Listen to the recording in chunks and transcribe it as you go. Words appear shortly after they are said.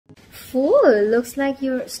Fool, looks like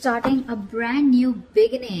you're starting a brand new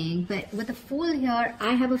beginning. But with the Fool here,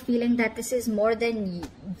 I have a feeling that this is more than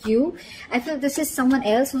you. I feel this is someone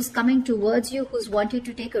else who's coming towards you, who's wanting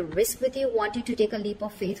to take a risk with you, wanting to take a leap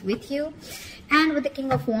of faith with you. And with the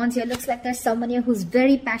King of Wands here, looks like there's someone here who's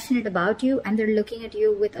very passionate about you, and they're looking at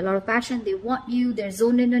you with a lot of passion. They want you, they're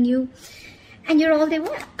zoned in on you, and you're all they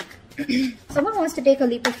want. Someone wants to take a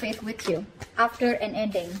leap of faith with you after an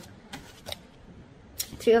ending.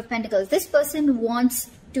 Three of Pentacles. This person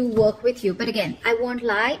wants to work with you, but again, I won't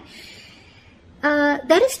lie.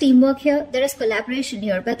 There is teamwork here, there is collaboration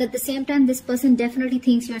here, but at the same time, this person definitely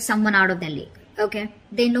thinks you're someone out of their league. Okay,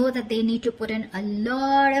 they know that they need to put in a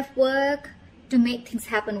lot of work to make things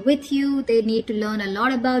happen with you. They need to learn a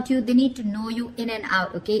lot about you. They need to know you in and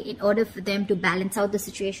out, okay, in order for them to balance out the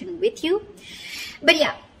situation with you. But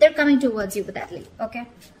yeah, they're coming towards you with that leap, okay?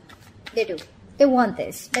 They do. They want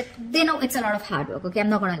this, but they know it's a lot of hard work, okay? I'm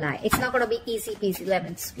not gonna lie. It's not gonna be easy peasy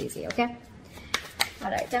lemon squeezy, okay? All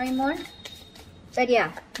right, tell me more. But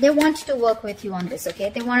yeah, they want to work with you on this, okay?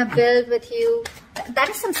 They want to build with you. That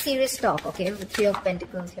is some serious talk, okay? With Three of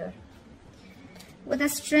Pentacles here. With the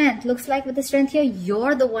Strength, looks like with the Strength here,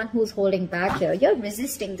 you're the one who's holding back here. You're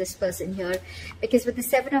resisting this person here, because with the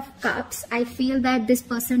Seven of Cups, I feel that this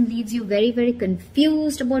person leaves you very, very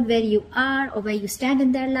confused about where you are or where you stand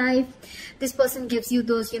in their life. This person gives you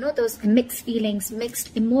those, you know, those mixed feelings,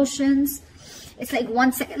 mixed emotions. It's like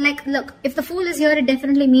 1 second, like, look, if the Fool is here, it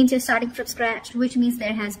definitely means you're starting from scratch, which means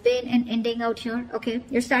there has been an ending out here, okay?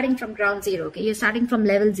 You're starting from ground zero, okay? You're starting from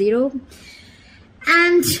level 0.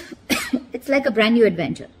 And it's like a brand new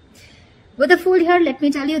adventure. With the Fool here, let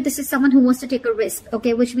me tell you, this is someone who wants to take a risk,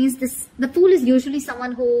 okay? Which means the Fool is usually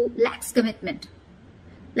someone who lacks commitment.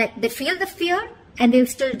 Like, they feel the fear and they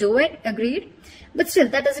still do it, agreed? But still,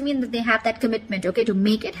 that doesn't mean that they have that commitment, okay, to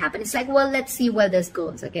make it happen. It's like, well, let's see where this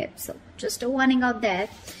goes, okay? So, just a warning out there.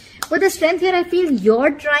 With the Strength here, I feel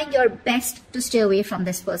you're trying your best to stay away from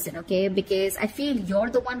this person, okay? Because I feel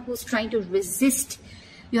you're the one who's trying to resist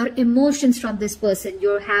your emotions from this person.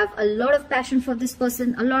 You have a lot of passion for this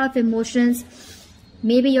person, a lot of emotions.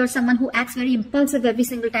 Maybe you're someone who acts very impulsive every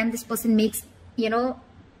single time this person makes, you know,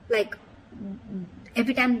 like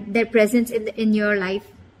every time their presence in your life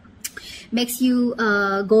makes you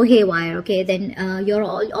go haywire, okay? Then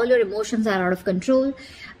all your emotions are out of control.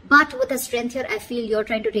 But with the Strength here, I feel you're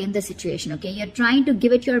trying to tame the situation, okay? You're trying to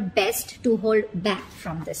give it your best to hold back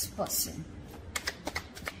from this person.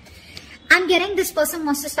 I'm getting this person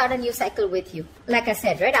wants to start a new cycle with you. Like I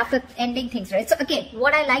said, right? After ending things, right? So again,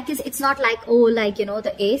 what I like is it's not like, oh, like, you know,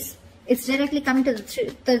 the Ace. It's directly coming to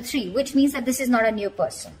the three, which means that this is not a new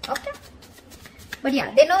person. Okay? But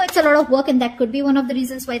yeah, they know it's a lot of work, and that could be one of the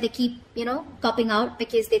reasons why they keep, you know, copping out,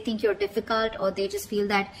 because they think you're difficult, or they just feel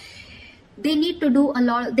that they need to do a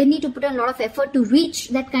lot, they need to put a lot of effort to reach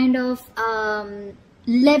that kind of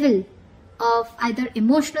level of either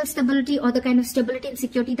emotional stability or the kind of stability and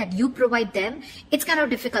security that you provide them. It's kind of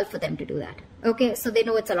difficult for them to do that. Okay, so they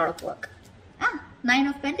know it's a lot of work. Nine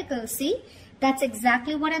of Pentacles, see? That's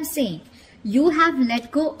exactly what I'm saying. You have let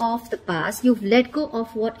go of the past. You've let go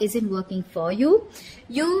of what isn't working for you.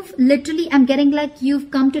 You've literally, I'm getting like you've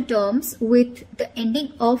come to terms with the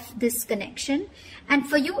ending of this connection. And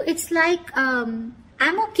for you, it's like, I'm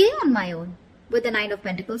okay on my own. With the Nine of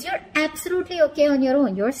Pentacles, you're absolutely okay on your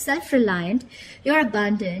own. You're self-reliant, you're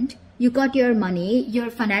abundant, you got your money, you're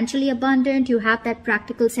financially abundant, you have that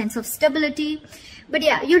practical sense of stability. But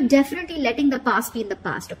yeah, you're definitely letting the past be in the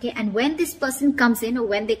past, okay? And when this person comes in, or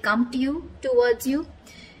when they come to you, towards you,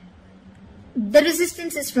 the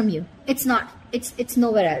resistance is from you. It's not, it's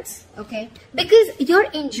nowhere else, okay? Because you're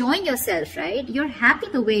enjoying yourself, right? You're happy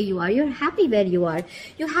the way you are, you're happy where you are.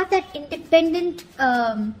 You have that independent,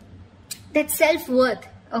 that self-worth,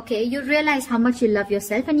 okay? You realize how much you love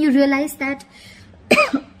yourself, and you realize that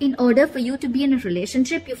in order for you to be in a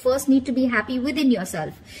relationship, you first need to be happy within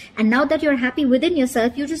yourself. And now that you're happy within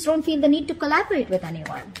yourself, you just don't feel the need to collaborate with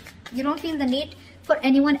anyone. You don't feel the need for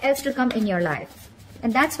anyone else to come in your life.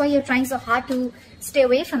 And that's why you're trying so hard to stay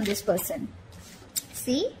away from this person.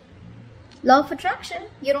 See? Law of attraction.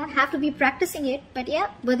 You don't have to be practicing it, but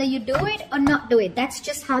yeah, whether you do it or not do it, that's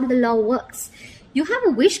just how the law works. You have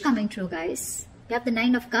a wish coming true, guys. You have the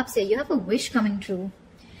Nine of Cups here. You have a wish coming true.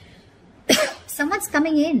 Someone's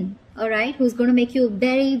coming in, all right, who's going to make you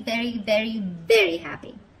very, very, very, very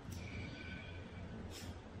happy.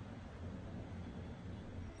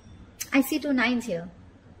 I see 2 nines here,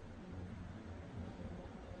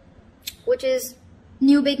 which is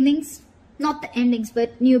new beginnings. Not the endings,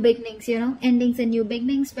 but new beginnings, you know, endings and new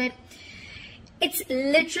beginnings. But it's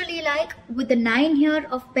literally like with the 9 here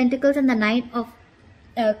of Pentacles and the 9 of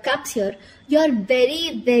Cups here, you're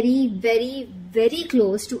very, very, very, very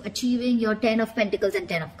close to achieving your 10 of Pentacles and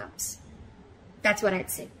 10 of Cups. That's what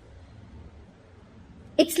I'd say.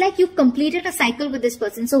 It's like you've completed a cycle with this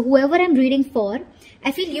person. So whoever I'm reading for,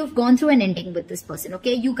 I feel you've gone through an ending with this person,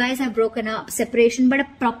 okay? You guys have broken up, separation, but a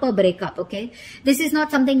proper breakup, okay? This is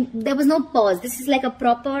not something, there was no pause. This is like a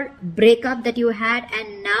proper breakup that you had,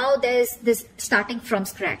 and now there's this starting from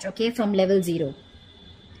scratch, okay? From level 0.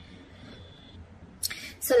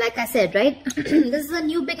 So like I said, right? This is a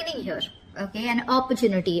new beginning here, okay? An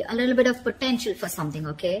opportunity, a little bit of potential for something,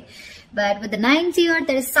 okay? But with the 9s here,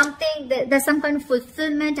 there is something, there's some kind of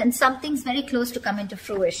fulfillment, and something's very close to come into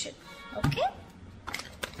fruition, okay?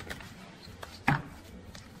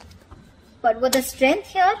 But with the strength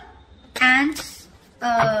here, and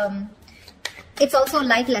it's also a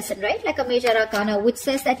life lesson, right? Like a major arcana, which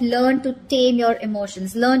says that learn to tame your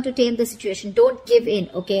emotions, learn to tame the situation. Don't give in,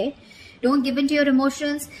 okay? Don't give in to your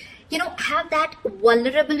emotions. You know, have that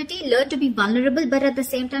vulnerability, learn to be vulnerable, but at the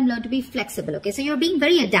same time, learn to be flexible, okay? So you're being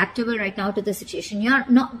very adaptable right now to the situation. You're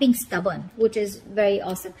not being stubborn, which is very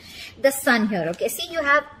awesome. The Sun here, okay? See, you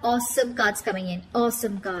have awesome cards coming in,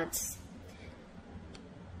 awesome cards.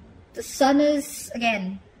 The Sun is,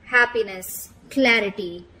 again, happiness,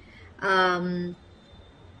 clarity, growth,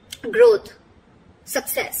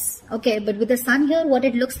 success. Okay, but with the Sun here, what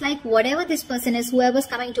it looks like, whatever this person is, whoever's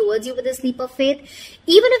coming towards you with this leap of faith,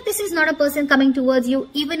 even if this is not a person coming towards you,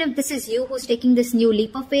 even if this is you who's taking this new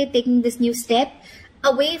leap of faith, taking this new step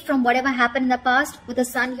away from whatever happened in the past, with the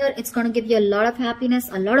Sun here, it's going to give you a lot of happiness,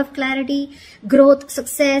 a lot of clarity, growth,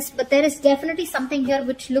 success. But there is definitely something here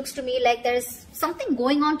which looks to me like there is something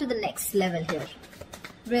going on to the next level here.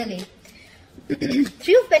 Really.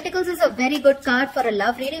 3 of Pentacles is a very good card for a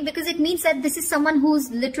love reading, because it means that this is someone who's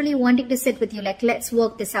literally wanting to sit with you. Like, let's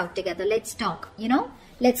work this out together. Let's talk, you know,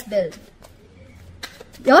 let's build.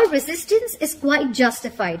 Your resistance is quite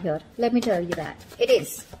justified here. Let me tell you that. It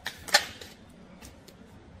is.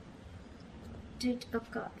 Did a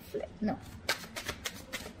card flip? No.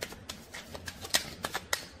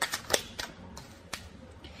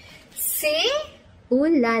 Say, ooh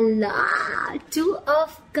la la, 2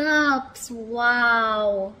 of Cups.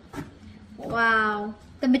 Wow. Wow.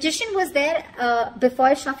 The Magician was there before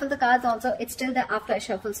I shuffle the cards also. It's still there after I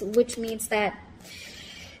shuffle, so which means that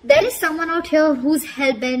there is someone out here who's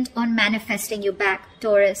hell-bent on manifesting you back,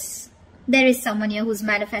 Taurus. There is someone here who's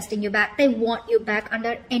manifesting you back. They want you back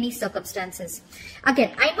under any circumstances.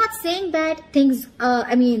 Again, I'm not saying that things,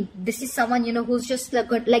 I mean, this is someone, you know, who's just like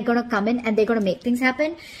going to come in and they're going to make things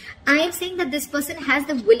happen. I am saying that this person has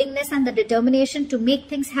the willingness and the determination to make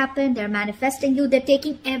things happen. They're manifesting you. They're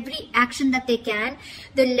taking every action that they can.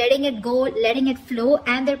 They're letting it go, letting it flow,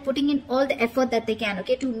 and they're putting in all the effort that they can,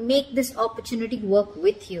 okay, to make this opportunity work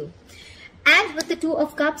with you. And with the 2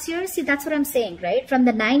 of Cups here, see, that's what I'm saying, right? From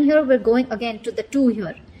the 9 here, we're going again to the 2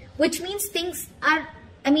 here, which means things are,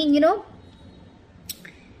 I mean, you know.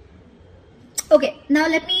 Okay, now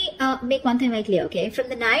let me make one thing very clear, okay? From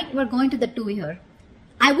the 9, we're going to the 2 here.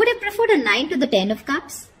 I would have preferred a 9 to the 10 of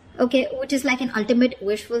Cups, okay, which is like an ultimate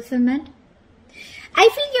wish fulfillment. I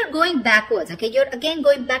feel you're going backwards, okay? You're again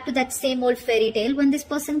going back to that same old fairy tale when this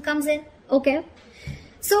person comes in, okay?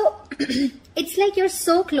 So, it's like you're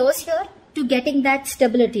so close here to getting that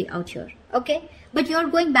stability out here, okay? But you're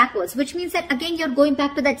going backwards, which means that again you're going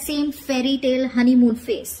back to that same fairy tale honeymoon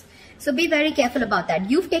phase. So be very careful about that.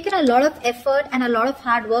 You've taken a lot of effort and a lot of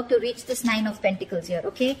hard work to reach this 9 of Pentacles here,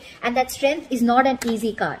 okay? And that strength is not an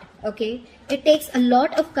easy card, okay? It takes a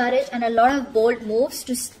lot of courage and a lot of bold moves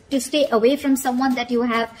to stay away from someone that you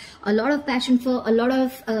have a lot of passion for, a lot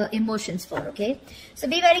of emotions for, okay? So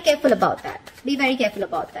be very careful about that. Be very careful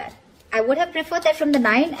about that. I would have preferred that from the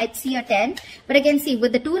 9, I'd see a 10. But again, see,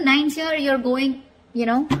 with the 2 9s here, you're going, you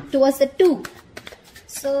know, towards the 2.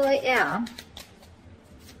 So, yeah.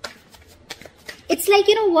 It's like,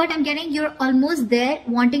 you know what I'm getting? You're almost there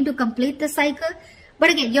wanting to complete the cycle. But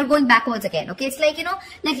again, you're going backwards again, okay? It's like, you know,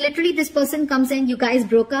 like literally this person comes in, you guys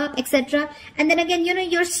broke up, etc. And then again, you know,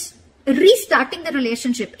 you're restarting the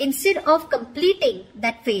relationship. Instead of completing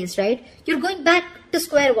that phase, right? You're going back to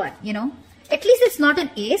square one, you know? At least it's not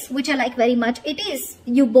an ace, which I like very much. It is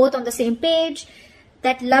you both on the same page,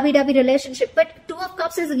 that lovey-dovey relationship. But 2 of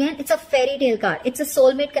Cups is again, it's a fairy tale card. It's a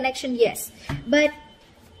soulmate connection, yes. But,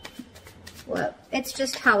 well, it's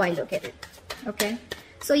just how I look at it, okay?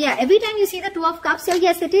 So yeah, every time you see the 2 of Cups, so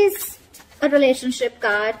yes, it is a relationship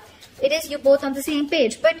card. It is you both on the same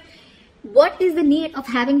page. But what is the need of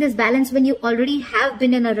having this balance when you already have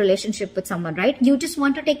been in a relationship with someone, right? You just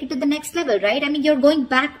want to take it to the next level, right? I mean, you're going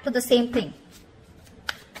back to the same thing.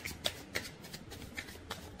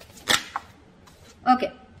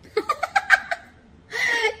 Okay. 10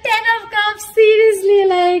 of Cups, seriously,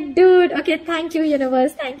 like, dude. Okay, thank you,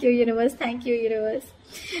 universe. Thank you, universe. Thank you, universe.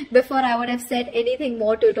 Before I would have said anything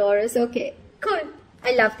more to Taurus. Okay, cool.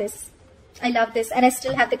 I love this. I love this. And I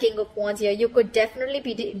still have the King of Wands here. You could definitely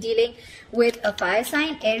be dealing with a fire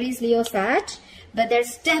sign, Aries, Leo, Sag. But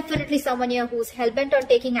there's definitely someone here who's hell-bent on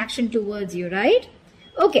taking action towards you, right?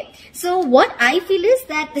 Okay, so what I feel is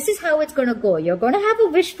that this is how it's going to go. You're going to have a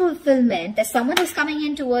wish fulfillment. There's someone who's coming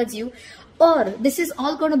in towards you. Or this is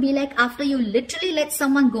all going to be like after you literally let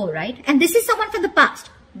someone go, right? And this is someone from the past.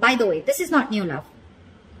 By the way, this is not new love.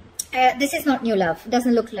 This is not new love.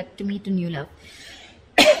 Doesn't look like to me to new love.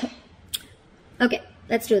 Okay,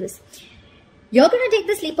 let's do this. You're going to take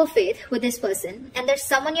this leap of faith with this person, and there's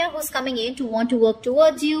someone here who's coming in to want to work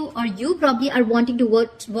towards you, or you probably are wanting to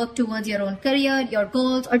work towards your own career, your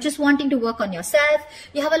goals, or just wanting to work on yourself.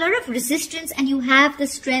 You have a lot of resistance, and you have the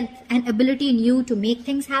strength and ability in you to make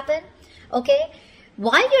things happen. Okay,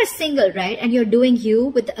 while you're single, right, and you're doing you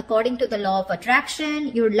with according to the law of attraction,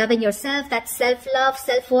 you're loving yourself, that's self-love,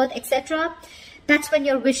 self-worth, etc. That's when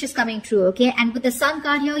your wish is coming true. Okay, and with the Sun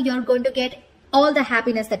card here, you're going to get all the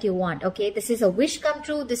happiness that you want. Okay, this is a wish come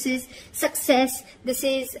true. This is success. This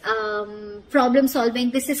is problem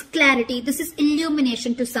solving. This is clarity. This is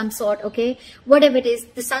illumination to some sort. Okay, whatever it is,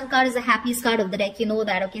 the Sun card is the happiest card of the deck. You know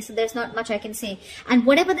that. Okay, so there's not much I can say. And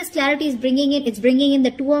whatever this clarity is bringing in, it's bringing in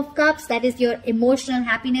the Two of Cups. That is your emotional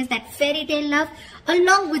happiness, that fairy tale love.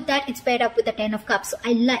 Along with that, it's paired up with the 10 of Cups. So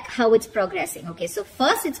I like how it's progressing. Okay, so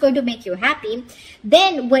first it's going to make you happy.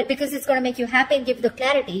 Then, because it's going to make you happy and give you the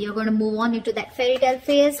clarity, you're going to move on into that fairy tale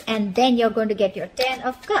phase. And then you're going to get your 10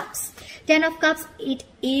 of Cups. 10 of Cups, it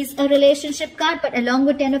is a relationship card. But along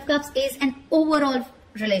with 10 of Cups is an overall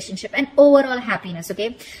relationship and overall happiness.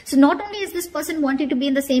 Okay, so not only is this person wanting to be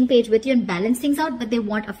in the same page with you and balance things out, but they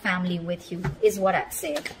want a family with you, is what I'd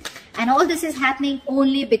say. And all this is happening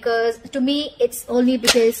only because, to me, it's only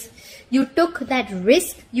because you took that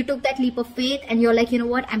risk, you took that leap of faith, and you're like, you know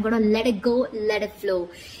what, I'm gonna let it go, let it flow.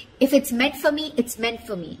 If it's meant for me, it's meant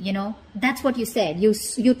for me, you know. That's what you said.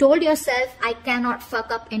 You told yourself, I cannot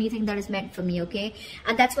fuck up anything that is meant for me, okay?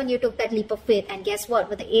 And that's when you took that leap of faith. And guess what?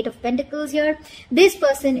 With the 8 of Pentacles here, this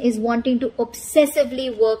person is wanting to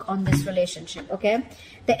obsessively work on this relationship, okay?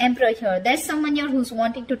 The Emperor here. There's someone here who's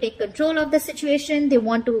wanting to take control of the situation. They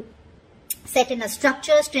want to set in a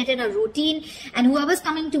structure, straighten a routine, and whoever's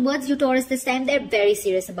coming towards you, Taurus, this time, they're very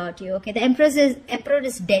serious about you, okay? The Emperor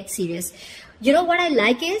is dead serious. You know what I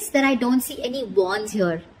like is that I don't see any wands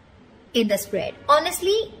here in the spread.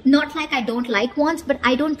 Honestly, not like I don't like wands, but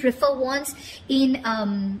I don't prefer wands in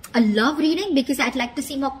a love reading, because I'd like to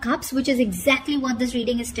see more cups, which is exactly what this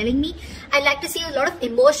reading is telling me. I like to see a lot of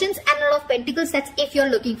emotions and a lot of pentacles. That's if you're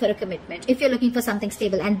looking for a commitment, if you're looking for something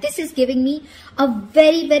stable. And this is giving me a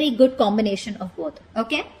very, very good combination of both.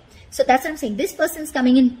 Okay, so that's what I'm saying. This person's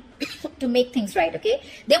coming in to make things right. Okay,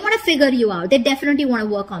 they want to figure you out. They definitely want to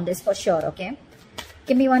work on this for sure. Okay,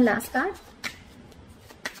 give me one last card.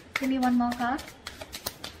 Give me one more card.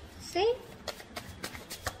 See?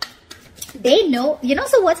 They know, you know,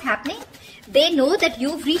 so what's happening? They know that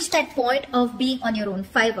you've reached that point of being on your own.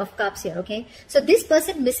 5 of Cups here, okay? So this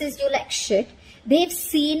person misses you like shit. They've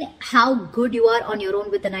seen how good you are on your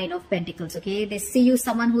own with the 9 of Pentacles, okay? They see you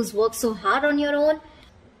someone who's worked so hard on your own.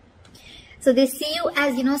 So they see you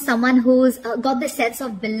as, you know, someone who's got the sense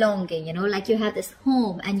of belonging, you know, like you have this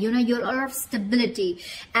home and, you know, you're a lot of stability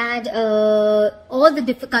and all the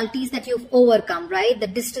difficulties that you've overcome, right? The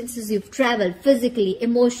distances you've traveled physically,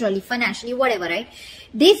 emotionally, financially, whatever, right?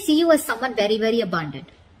 They see you as someone very, very abundant.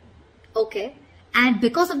 Okay. And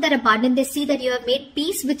because of that abundance, they see that you have made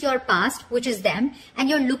peace with your past, which is them, and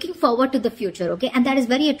you're looking forward to the future. Okay. And that is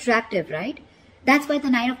very attractive, right? That's why the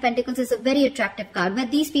 9 of Pentacles is a very attractive card. Where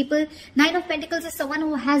these people, 9 of Pentacles is someone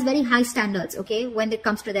who has very high standards, okay, when it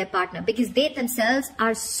comes to their partner. Because they themselves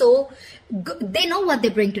are so good. They know what they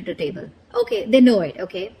bring to the table. Okay, they know it,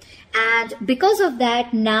 okay. And because of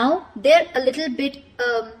that, now they're a little bit,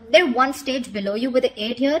 they're one stage below you with the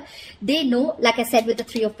 8 here. They know, like I said with the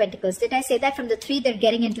 3 of Pentacles. Did I say that? From the 3, they're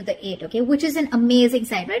getting into the 8, okay. Which is an amazing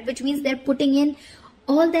sign, right? Which means they're putting in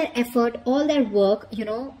all their effort, all their work, you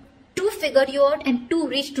know, to figure you out and to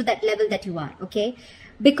reach to that level that you are, okay?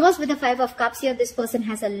 Because with the 5 of Cups here, this person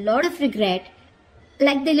has a lot of regret.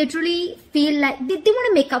 Like they literally feel like they want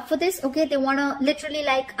to make up for this, okay? They want to literally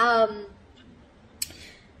like,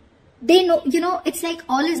 they know, you know, it's like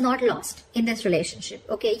all is not lost in this relationship,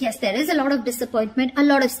 okay? Yes, there is a lot of disappointment, a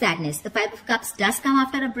lot of sadness. The 5 of Cups does come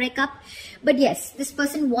after a breakup. But yes, this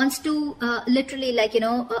person wants to literally like, you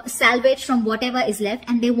know, salvage from whatever is left,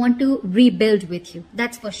 and they want to rebuild with you.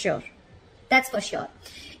 That's for sure. That's for sure.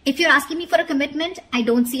 If you're asking me for a commitment, I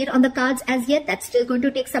don't see it on the cards as yet. That's still going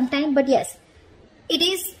to take some time. But yes,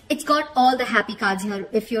 it's got all the happy cards here.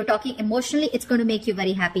 If you're talking emotionally, it's going to make you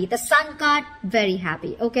very happy. The Sun card, very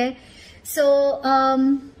happy. Okay. So,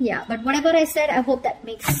 yeah, but whatever I said, I hope that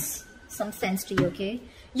makes some sense to you. Okay.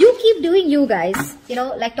 You keep doing you, guys. You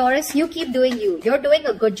know, like Taurus, you keep doing you. You're doing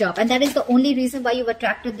a good job. And that is the only reason why you've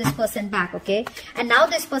attracted this person back. Okay. And now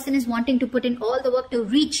this person is wanting to put in all the work to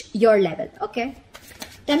reach your level. Okay.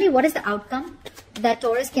 Tell me, what is the outcome that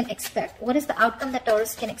Taurus can expect? What is the outcome that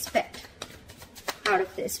Taurus can expect out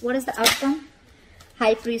of this? What is the outcome?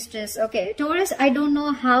 High Priestess. Okay, Taurus, I don't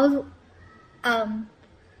know how, I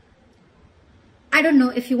don't know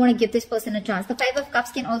if you want to give this person a chance. The Five of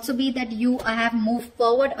Cups can also be that you have moved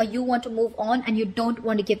forward or you want to move on and you don't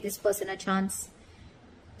want to give this person a chance.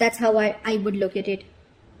 That's how I would look at it.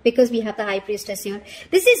 Because we have the High Priestess here.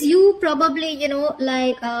 This is you probably, you know,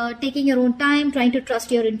 like taking your own time, trying to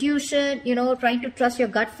trust your intuition, you know, trying to trust your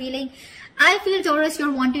gut feeling. I feel, Taurus,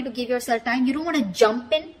 you're wanting to give yourself time. You don't want to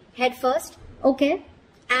jump in head first, okay?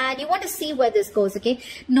 And you want to see where this goes, okay?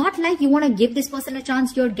 Not like you want to give this person a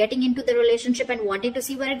chance. You're getting into the relationship and wanting to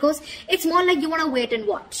see where it goes. It's more like you want to wait and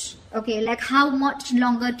watch, okay? Like how much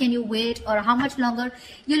longer can you wait, or how much longer?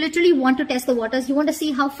 You literally want to test the waters. You want to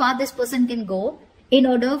see how far this person can go in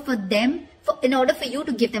order for you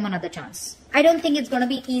to give them another chance. I don't think it's going to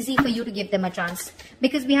be easy for you to give them a chance,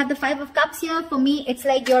 because we have the Five of Cups here. For me, it's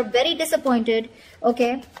like you're very disappointed,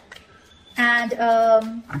 okay? And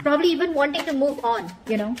probably even wanting to move on,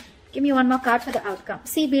 you know. Give me one more card for the outcome.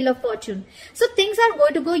 See, Wheel of Fortune. So things are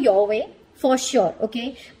going to go your way for sure,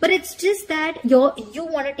 okay? But it's just that you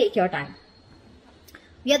want to take your time.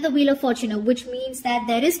 We have the Wheel of Fortune, which means that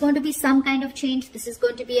there is going to be some kind of change. This is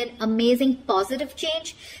going to be an amazing positive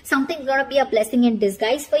change. Something's going to be a blessing in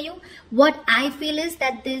disguise for you. What I feel is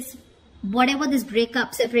that whatever this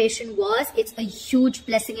breakup, separation was, it's a huge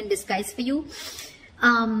blessing in disguise for you.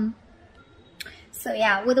 So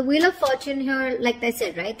yeah, with the Wheel of Fortune here, like I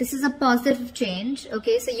said, right, this is a positive change,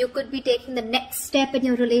 okay? So you could be taking the next step in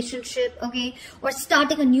your relationship, okay? Or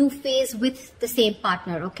starting a new phase with the same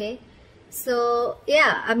partner, okay? So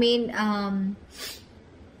yeah, I mean,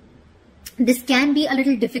 this can be a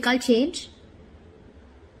little difficult change,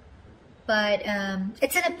 but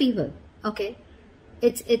it's an upheaval, okay?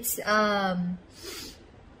 It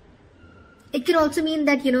can also mean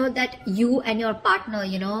that, you know, that you and your partner,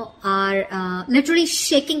 you know, are literally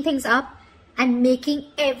shaking things up and making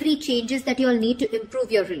every changes that you'll need to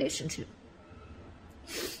improve your relationship.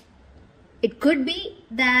 It could be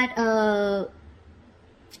that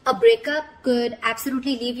a breakup could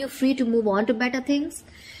absolutely leave you free to move on to better things.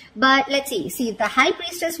 But let's see. See, the High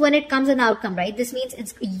Priestess, when it comes an outcome, right? This means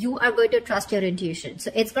you are going to trust your intuition.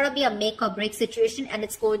 So it's going to be a make or break situation, and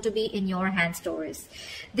it's going to be in your hands, Taurus.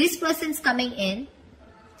 This person's coming in,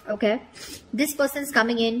 okay? This person's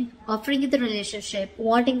coming in, offering you the relationship,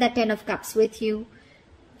 wanting that 10 of Cups with you.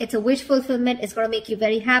 It's a wish fulfillment. It's going to make you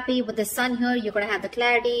very happy. With the Sun here, you're going to have the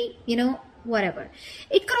clarity, you know, whatever.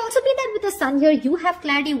 It could also be that with the Sun here, you have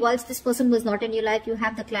clarity whilst this person was not in your life. You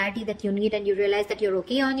have the clarity that you need and you realize that you're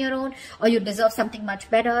okay on your own, or you deserve something much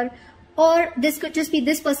better. Or this could just be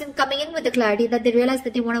this person coming in with the clarity that they realize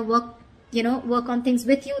that they want to work, you know, work on things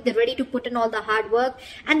with you. They're ready to put in all the hard work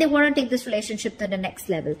and they want to take this relationship to the next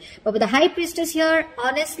level. But with the High Priestess here,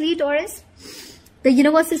 honestly, Taurus, the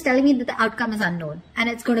universe is telling me that the outcome is unknown and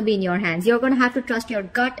it's going to be in your hands. You're going to have to trust your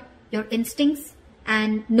gut, your instincts,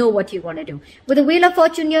 and know what you want to do. With the Wheel of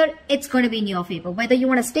Fortune here, it's going to be in your favor. Whether you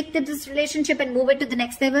want to stick to this relationship and move it to the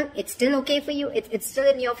next level, it's still okay for you. It's still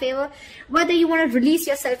in your favor. Whether you want to release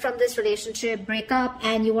yourself from this relationship, break up,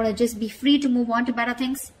 and you want to just be free to move on to better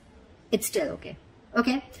things, it's still okay.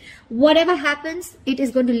 Okay? Whatever happens, it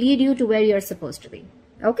is going to lead you to where you're supposed to be.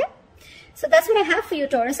 Okay? So that's what I have for you,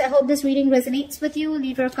 Taurus. I hope this reading resonates with you.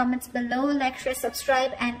 Leave your comments below, like, share,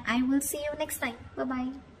 subscribe, and I will see you next time.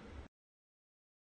 Bye-bye.